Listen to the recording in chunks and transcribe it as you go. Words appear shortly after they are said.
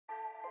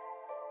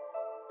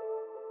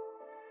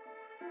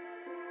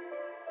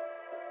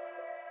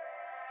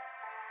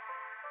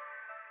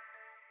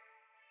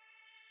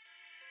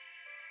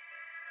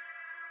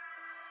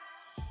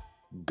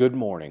Good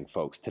morning,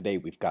 folks. Today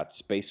we've got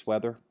space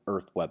weather,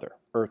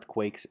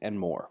 earthquakes, and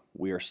more.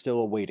 We are still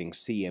awaiting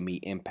CME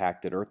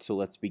impacted Earth, so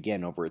let's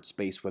begin over at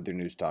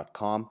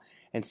spaceweathernews.com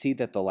and see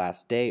that the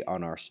last day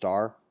on our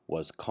star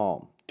was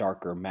calm.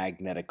 Darker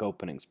magnetic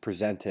openings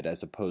presented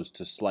as opposed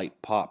to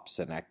slight pops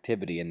and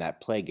activity in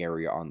that plague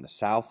area on the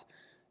south.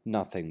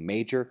 Nothing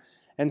major,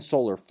 and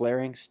solar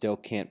flaring still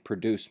can't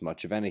produce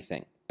much of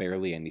anything,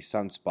 barely any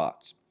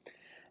sunspots.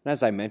 And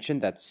as I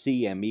mentioned, that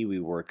CME we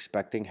were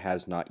expecting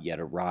has not yet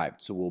arrived,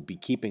 so we'll be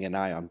keeping an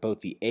eye on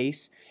both the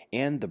ACE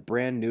and the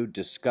brand new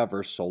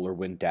Discover solar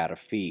wind data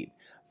feed.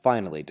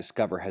 Finally,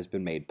 Discover has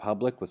been made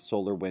public with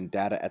solar wind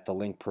data at the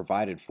link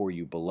provided for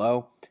you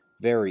below.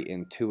 Very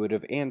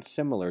intuitive and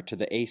similar to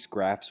the ACE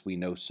graphs we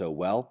know so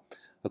well.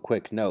 A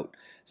quick note,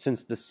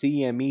 since the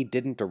CME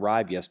didn't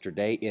arrive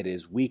yesterday, it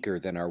is weaker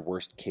than our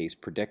worst case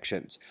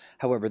predictions.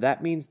 However,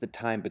 that means the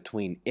time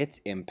between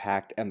its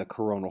impact and the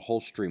coronal hole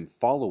stream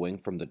following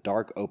from the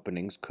dark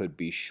openings could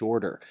be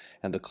shorter,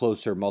 and the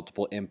closer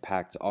multiple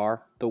impacts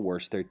are, the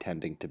worse they're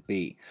tending to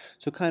be.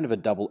 So kind of a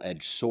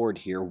double-edged sword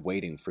here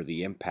waiting for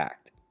the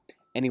impact.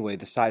 Anyway,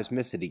 the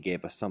seismicity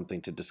gave us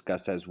something to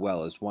discuss as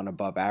well, as one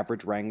above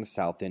average rang the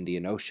South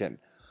Indian Ocean,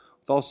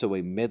 with also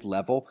a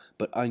mid-level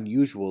but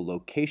unusual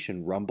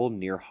location rumble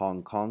near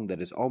Hong Kong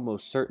that is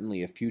almost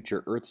certainly a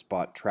future Earth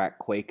spot track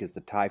quake, as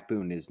the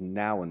typhoon is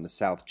now in the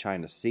South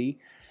China Sea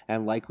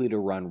and likely to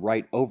run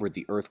right over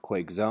the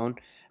earthquake zone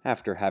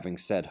after having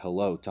said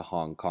hello to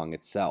Hong Kong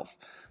itself.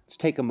 Let's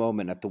take a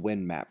moment at the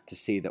wind map to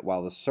see that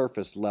while the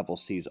surface level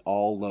sees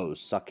all lows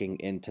sucking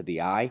into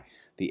the eye,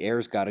 the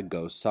air's got to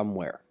go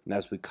somewhere. And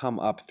as we come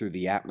up through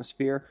the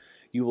atmosphere,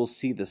 you will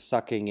see the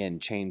sucking in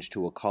change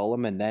to a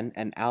column and then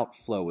an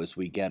outflow as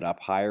we get up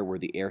higher, where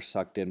the air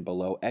sucked in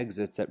below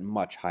exits at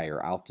much higher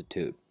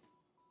altitude.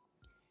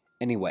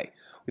 Anyway,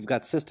 we've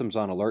got systems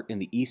on alert in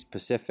the East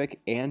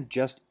Pacific and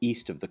just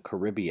east of the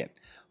Caribbean.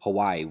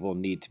 Hawaii will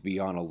need to be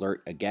on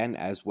alert again,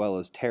 as well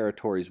as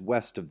territories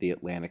west of the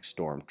Atlantic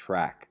storm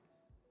track.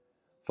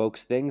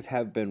 Folks, things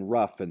have been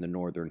rough in the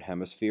northern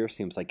hemisphere.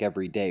 Seems like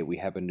every day we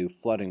have a new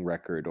flooding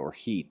record or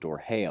heat or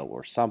hail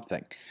or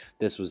something.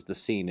 This was the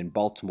scene in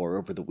Baltimore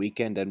over the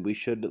weekend, and we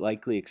should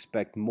likely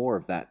expect more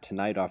of that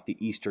tonight off the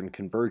eastern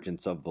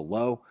convergence of the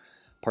low,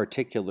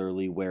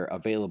 particularly where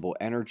available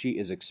energy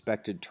is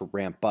expected to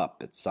ramp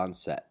up at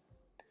sunset.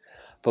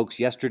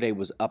 Folks, yesterday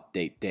was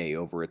update day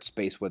over at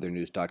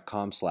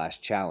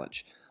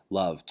spaceweathernews.com/challenge.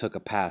 Love took a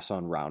pass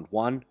on round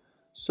 1,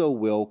 so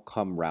we'll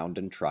come round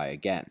and try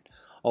again.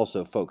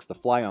 Also, folks, the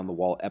Fly on the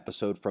Wall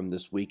episode from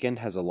this weekend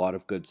has a lot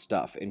of good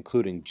stuff,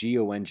 including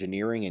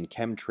geoengineering and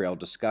chemtrail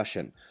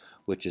discussion,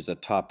 which is a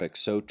topic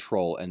so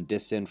troll and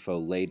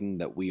disinfo-laden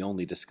that we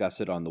only discuss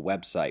it on the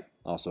website.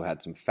 Also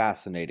had some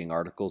fascinating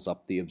articles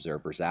up the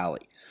observer's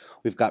alley.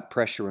 We've got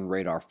pressure and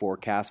radar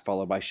forecast,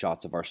 followed by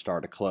shots of our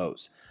star to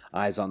close.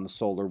 Eyes on the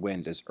solar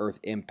wind as Earth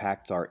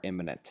impacts are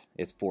imminent.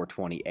 It's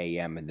 4:20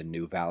 a.m. in the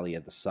new Valley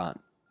of the Sun.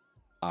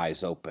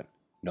 Eyes open,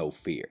 no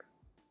fear.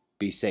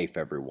 Be safe,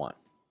 everyone.